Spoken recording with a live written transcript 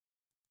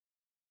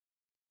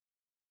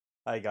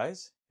Hi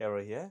guys,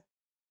 Hairo here,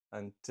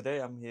 and today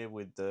I'm here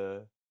with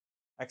the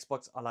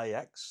Xbox Ally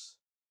X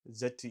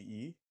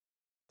Z2E,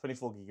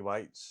 24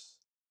 gigabytes,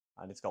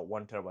 and it's got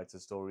 1 terabyte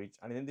of storage.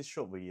 And in this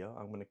short video,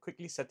 I'm going to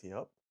quickly set it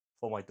up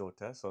for my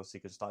daughter so she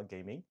can start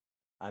gaming.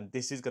 And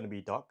this is going to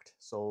be docked,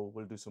 so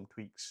we'll do some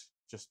tweaks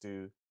just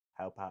to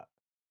help out.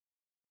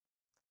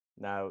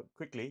 Now,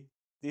 quickly,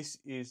 this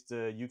is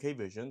the UK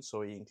version,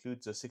 so it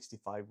includes a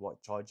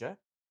 65-watt charger,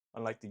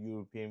 unlike the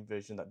European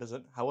version that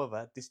doesn't.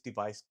 However, this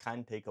device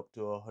can take up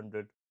to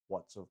 100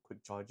 watts of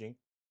quick charging,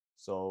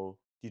 so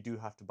you do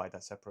have to buy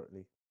that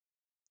separately.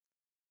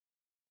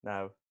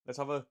 Now, let's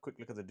have a quick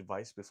look at the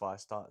device before I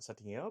start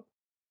setting it up.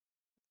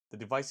 The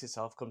device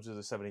itself comes with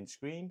a 7-inch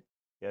screen.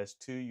 It has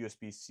 2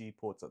 USB-C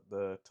ports at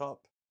the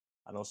top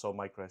and also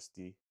micro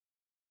SD.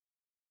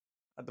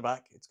 At the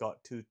back, it's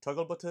got 2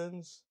 toggle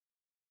buttons,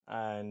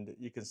 and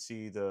you can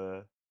see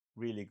the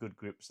really good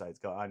grips that it's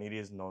got, and it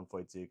is known for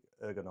its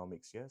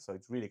ergonomics, yeah, so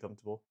it's really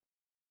comfortable.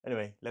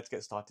 Anyway, let's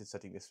get started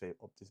setting this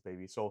up, this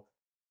baby. So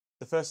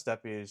the first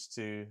step is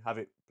to have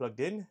it plugged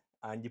in,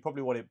 and you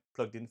probably want it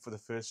plugged in for the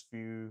first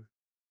few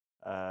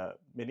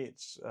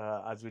minutes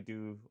as we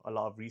do a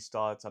lot of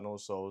restarts and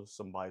also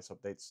some BIOS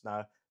updates.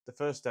 Now the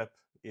first step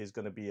is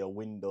going to be a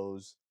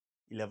Windows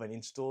 11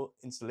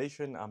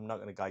 installation. I'm not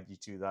going to guide you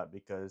to that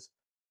because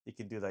you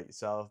can do that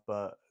yourself,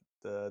 but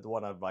the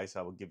one advice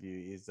I will give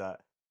you is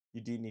that you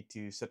do need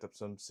to set up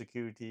some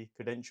security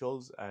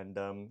credentials, and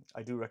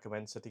I do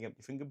recommend setting up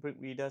your fingerprint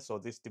reader. So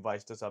this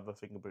device does have a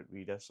fingerprint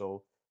reader,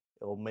 so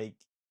it will make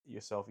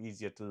yourself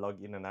easier to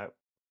log in and out,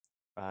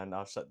 and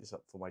I've set this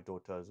up for my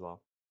daughter as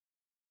well.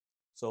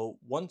 So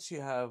once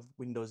you have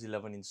Windows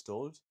 11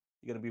 installed,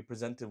 you're going to be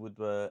presented with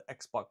the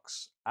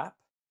Xbox app.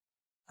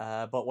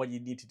 But what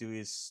you need to do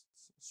is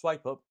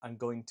swipe up and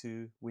go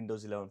into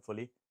Windows 11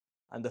 fully.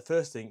 And the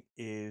first thing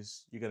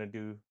is you're going to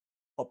do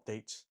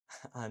updates.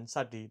 And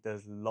sadly,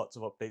 there's lots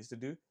of updates to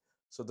do.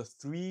 So the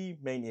 3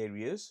 main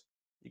areas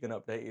you're going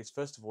to update is,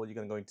 first of all, you're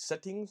going to go into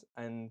settings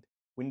and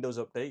Windows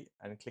update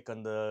and click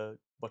on the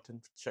button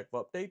to check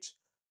for updates.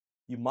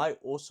 You might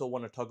also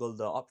want to toggle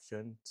the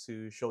option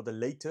to show the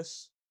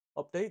latest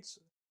updates,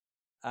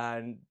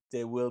 and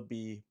there will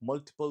be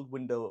multiple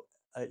Windows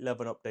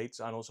 11 updates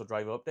and also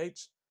driver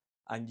updates,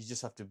 and you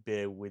just have to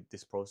bear with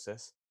this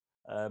process.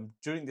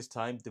 During this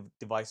time, the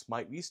device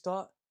might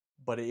restart,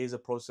 but it is a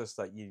process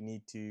that you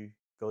need to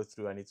go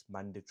through, and it's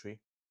mandatory.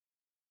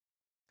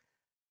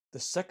 The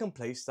second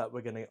place that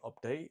we're going to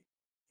update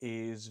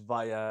is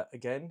via,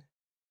 again,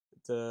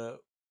 the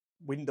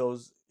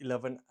Windows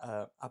 11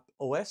 app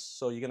OS.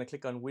 So you're going to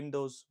click on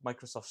Windows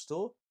Microsoft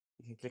Store.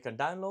 You can click on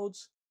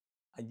Downloads,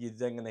 and you're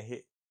then going to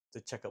hit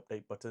the check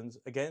update buttons.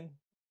 Again,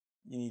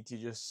 you need to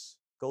just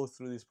go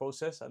through this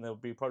process, and there'll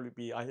be probably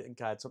be, I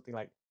think I had something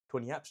like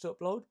 20 apps to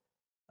upload,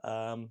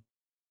 um,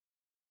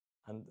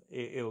 and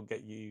it will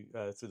get you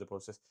through the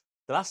process.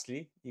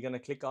 Lastly, you're going to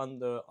click on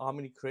the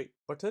Harmony Create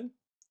button.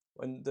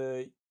 When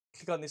the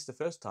click on this the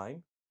first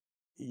time,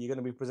 you're going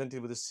to be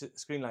presented with a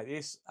screen like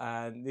this,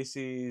 and this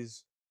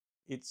is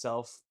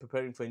itself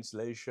preparing for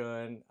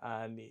installation,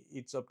 and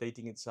it's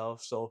updating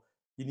itself. So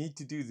you need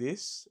to do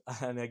this,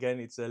 and again,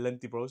 it's a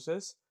lengthy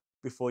process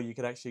before you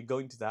can actually go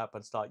into the app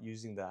and start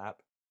using the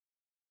app.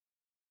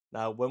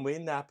 Now, when we're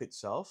in the app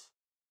itself,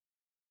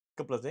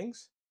 a couple of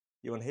things.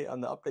 You want to hit on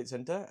the update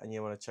center, and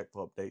you want to check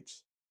for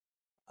updates.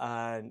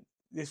 And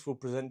this will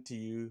present to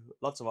you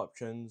lots of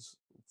options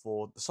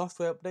for the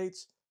software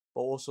updates, but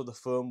also the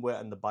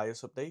firmware and the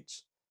BIOS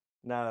updates.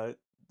 Now,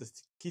 the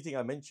key thing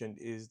I mentioned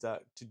is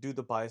that to do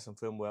the BIOS and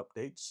firmware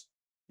updates,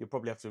 you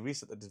probably have to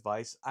reset the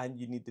device, and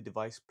you need the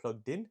device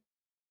plugged in.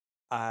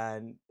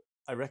 And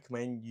I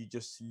recommend you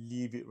just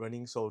leave it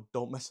running, so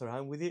don't mess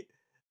around with it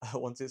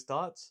once it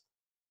starts.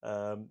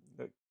 Um,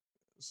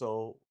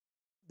 so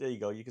there you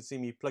go. You can see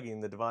me plugging in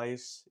the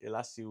device. It'll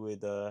ask you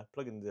with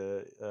plugging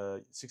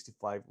the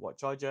 65-watt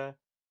charger,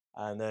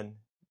 and then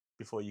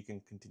before you can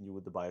continue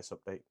with the BIOS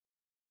update,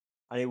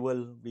 and it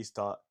will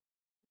restart.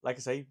 Like I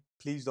say,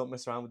 please don't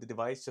mess around with the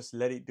device. Just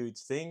let it do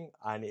its thing,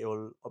 and it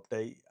will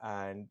update,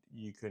 and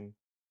you can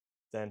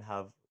then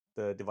have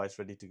the device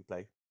ready to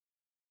play.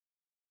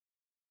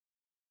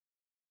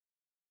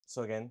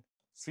 So again,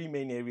 3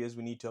 main areas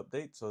we need to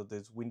update. So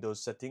there's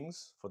Windows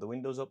settings for the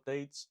Windows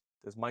updates.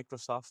 There's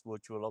Microsoft,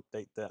 which will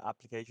update the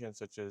applications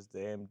such as the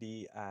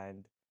AMD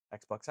and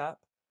Xbox app,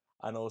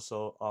 and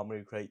also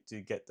Armoury Crate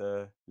to get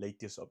the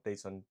latest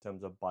updates in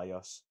terms of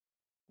BIOS.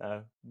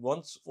 Now,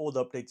 once all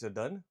the updates are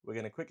done, we're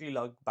going to quickly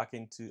log back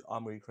into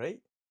Armoury Crate,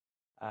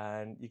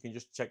 and you can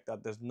just check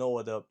that there's no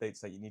other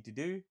updates that you need to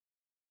do,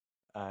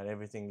 and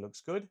everything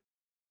looks good.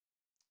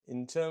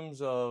 In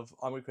terms of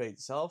Armoury Crate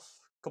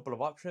itself, a couple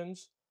of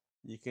options.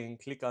 You can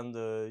click on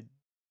the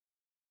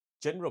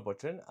general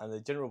button, and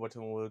the general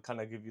button will kind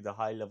of give you the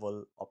high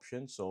level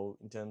option. So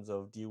in terms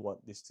of, do you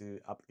want this to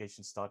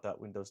application startup,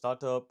 Windows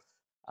startup,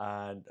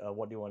 and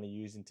what do you want to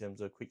use in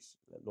terms of quick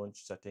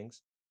launch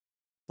settings.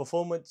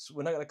 Performance,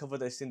 we're not going to cover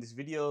this in this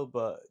video,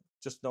 but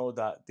just know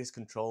that this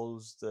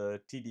controls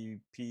the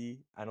TDP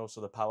and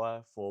also the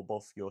power for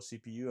both your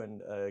CPU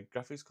and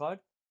graphics card.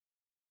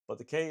 But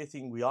the key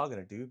thing we are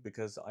going to do,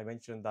 because I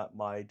mentioned that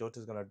my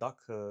daughter's going to dock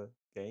her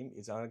game,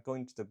 is I'm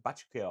going to the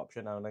battery care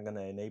option and I'm going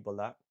to enable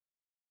that.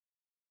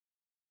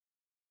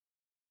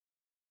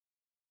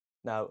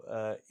 Now,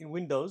 in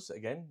Windows,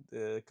 again,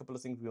 a couple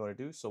of things we want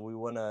to do. So we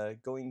want to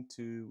go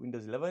into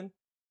Windows 11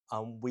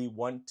 and we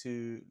want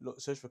to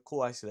search for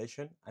core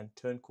isolation and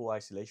turn core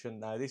isolation.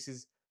 Now,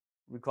 this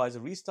requires a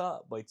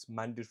restart, but it's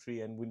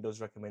mandatory and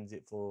Windows recommends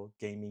it for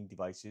gaming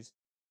devices.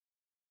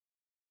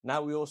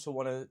 Now we also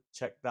want to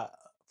check that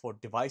for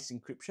device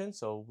encryption.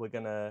 So we're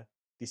going to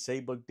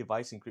disable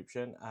device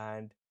encryption,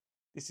 and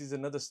this is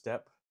another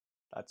step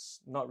that's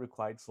not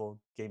required for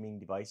gaming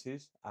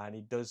devices, and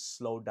it does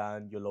slow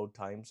down your load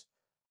times.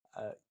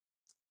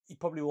 It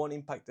probably won't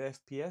impact the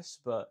FPS,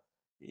 but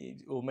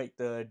it will make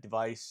the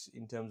device,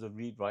 in terms of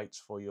read writes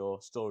for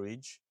your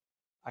storage,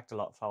 act a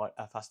lot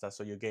faster,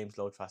 so your games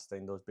load faster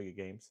in those bigger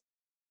games.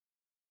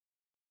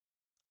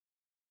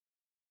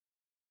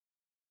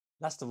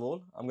 Last of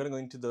all, I'm going to go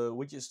into the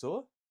widget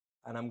store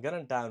and I'm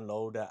going to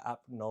download an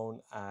app known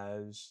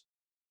as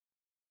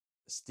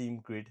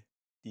SteamGrid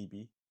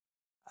DB.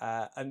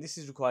 And this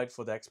is required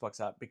for the Xbox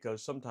app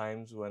because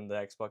sometimes when the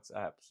Xbox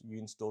apps you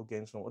install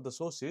games from other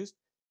sources,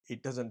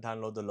 it doesn't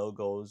download the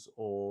logos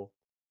or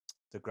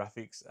the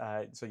graphics.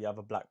 So you have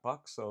a black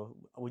box. So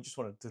we just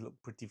wanted to look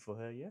pretty for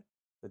her, yeah,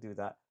 to do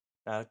that.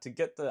 Now, to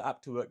get the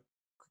app to work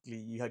quickly,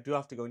 you do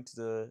have to go into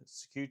the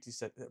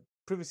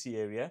privacy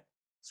area,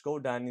 scroll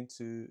down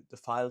into the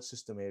file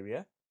system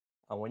area.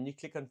 And when you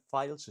click on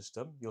file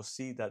system, you'll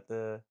see that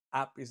the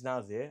app is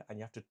now there and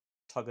you have to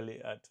toggle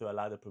it to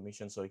allow the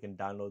permission so you can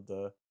download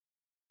the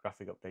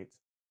graphic updates.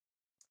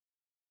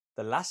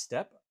 The last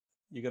step,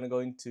 you're going to go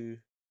into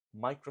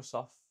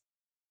Microsoft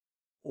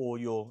or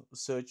your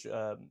search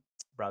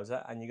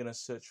browser and you're going to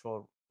search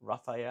for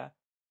Raphire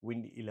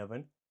Win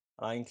 11.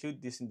 I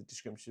include this in the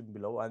description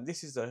below, and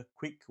this is a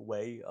quick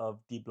way of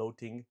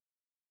debloating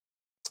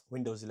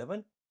Windows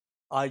 11.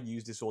 I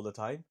use this all the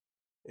time.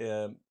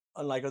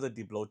 Unlike other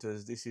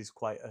debloaters, this is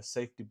quite a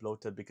safe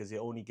debloater because it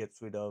only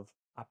gets rid of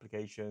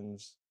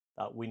applications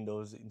that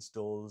Windows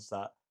installs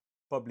that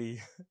probably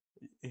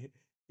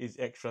is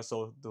extra.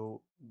 So the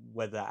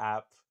weather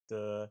app,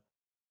 the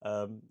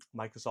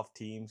Microsoft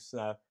Teams.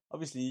 Now,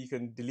 obviously, you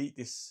can delete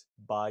this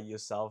by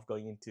yourself,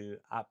 going into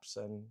apps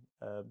and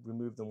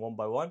remove them one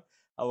by one.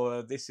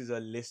 However, this is a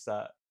list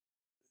that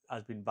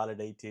has been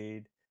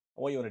validated.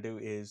 What you want to do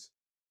is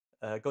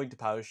go into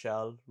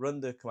PowerShell, run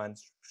the command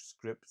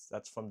scripts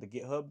that's from the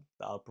GitHub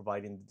that I'll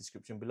provide in the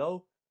description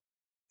below.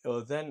 It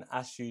will then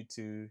ask you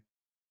to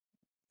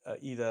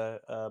either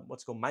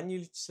what's called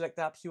manually select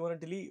the apps you want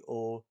to delete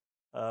or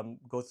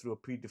go through a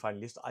predefined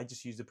list. I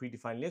just use the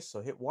predefined list,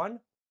 so hit 1.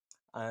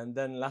 And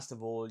then last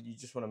of all, you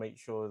just want to make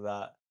sure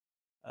that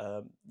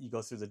you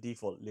go through the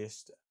default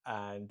list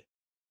and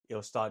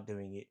it'll start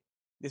doing it.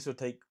 This will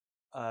take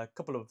a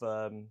couple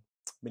of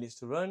minutes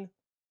to run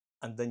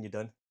and then you're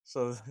done.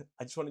 So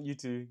I just wanted you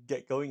to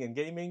get going and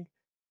gaming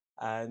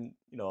and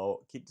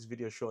keep this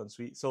video short and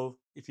sweet. So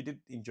if you did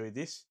enjoy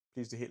this,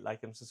 please do hit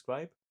like and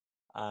subscribe,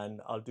 and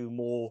I'll do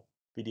more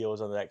videos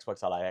on the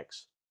Xbox Ally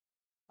X.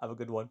 Have a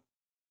good one.